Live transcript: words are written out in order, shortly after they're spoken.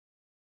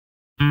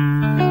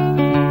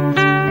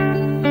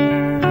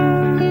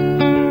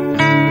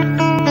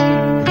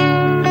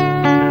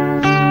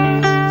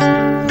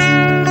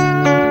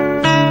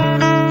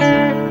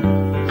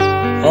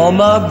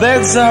my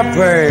bags are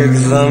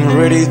packed, I'm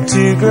ready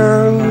to go.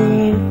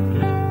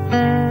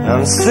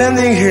 I'm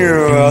standing here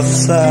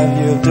outside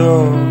your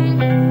door.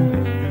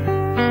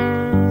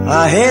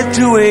 I hate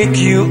to wake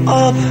you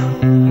up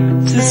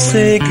to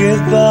say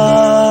goodbye,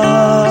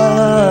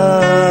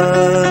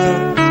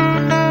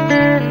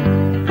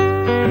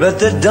 but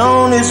the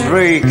dawn is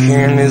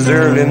breaking, it's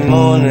early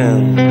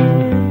morning.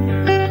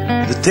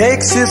 The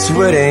taxi's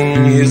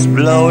waiting, he's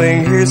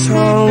blowing his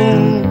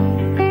horn.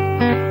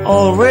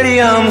 Already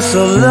I'm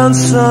so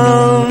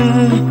lonesome,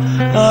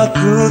 I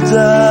could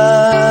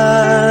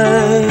die.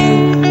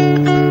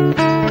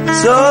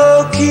 So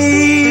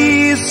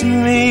kiss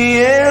me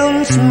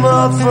and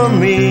smile for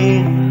me.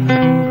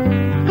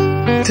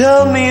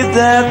 Tell me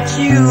that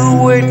you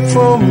wait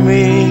for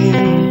me.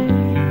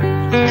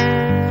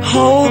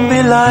 Hold me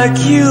like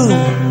you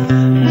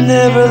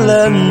never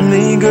let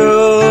me go.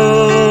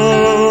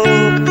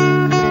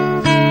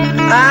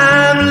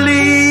 I'm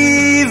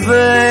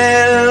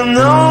leaving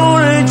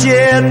on a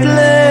jet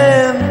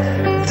plane.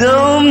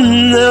 Don't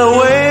know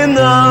when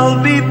I'll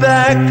be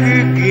back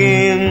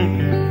again.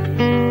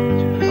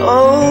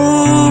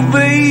 Oh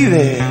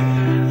baby,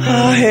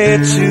 I had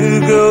to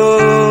go.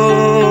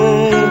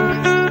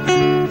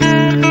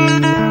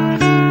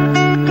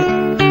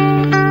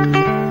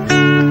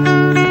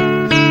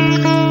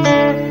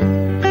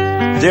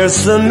 There's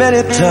so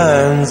many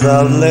times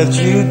I've let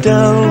you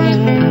down.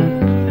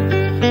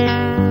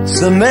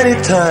 So many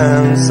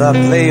times I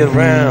play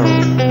around.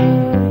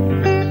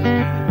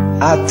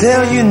 I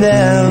tell you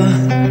now,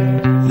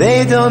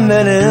 they don't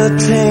mean a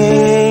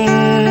thing.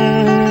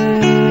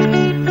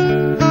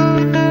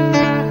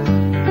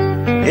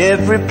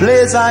 Every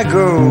place I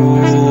go,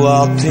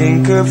 I'll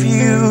think of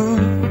you.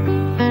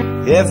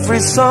 Every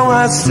song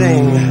I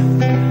sing,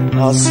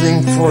 I'll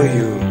sing for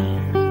you.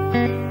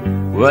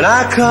 When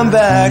I come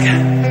back,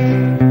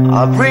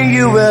 I'll bring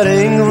you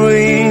wedding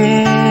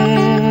ring.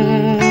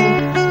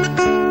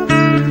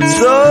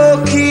 So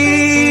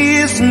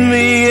kiss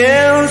me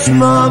and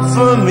smile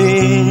for me.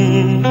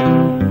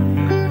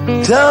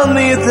 Tell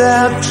me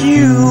that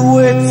you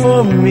wait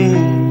for me.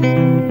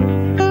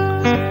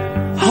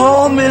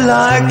 Hold me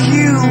like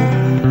you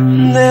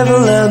never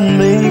let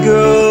me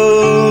go.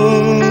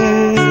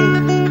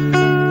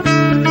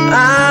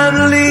 I'm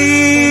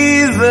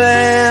leaving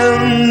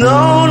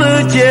on a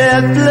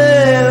jet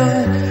plane.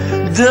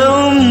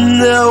 Don't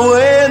know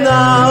when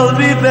I'll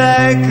be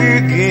back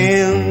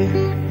again.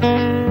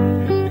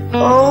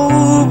 Oh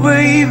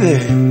baby,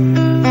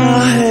 I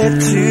had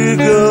to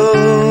go.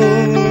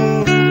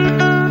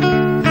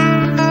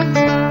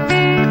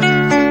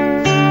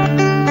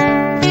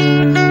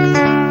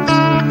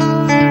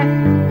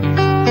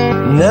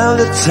 Now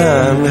the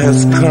time has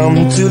come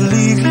to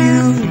leave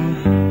you.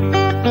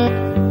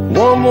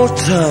 One more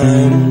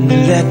time,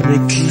 let me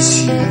kiss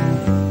you.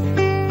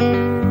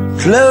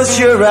 Close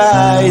your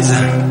eyes,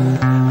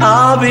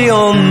 I'll be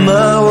on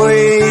my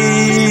way.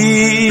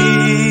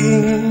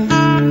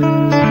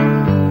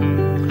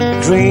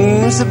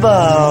 Dreams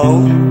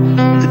about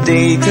the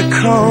day to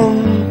come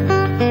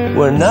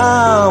when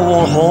I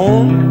won't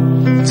home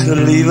to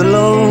live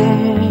alone.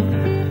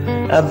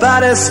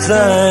 About this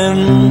time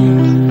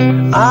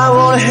I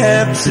won't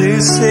have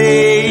to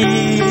say.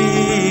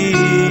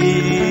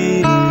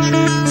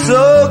 So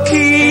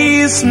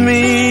kiss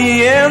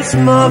me and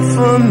smile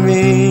for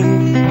me.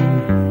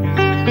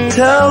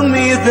 Tell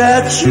me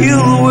that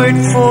you'll wait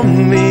for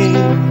me.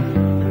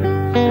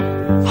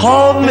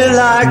 Hold me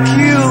like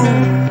you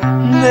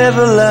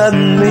never let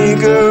me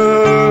go.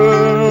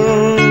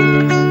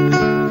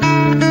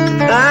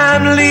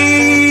 I'm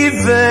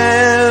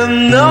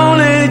leaving on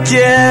a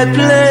jet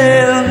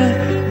plane.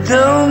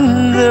 Don't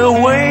know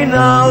when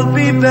I'll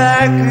be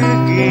back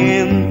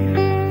again.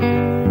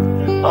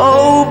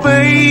 Oh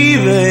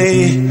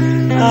baby,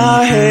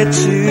 I had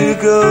to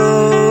go.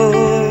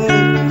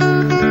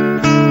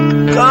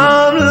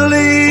 I'm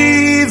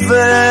leaving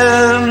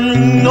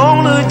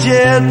on a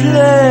jet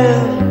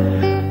plane.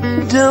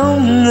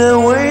 Don't know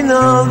when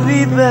I'll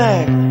be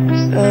back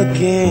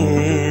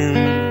again.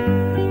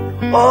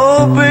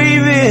 Oh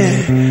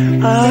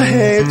baby, I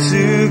had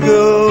to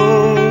go.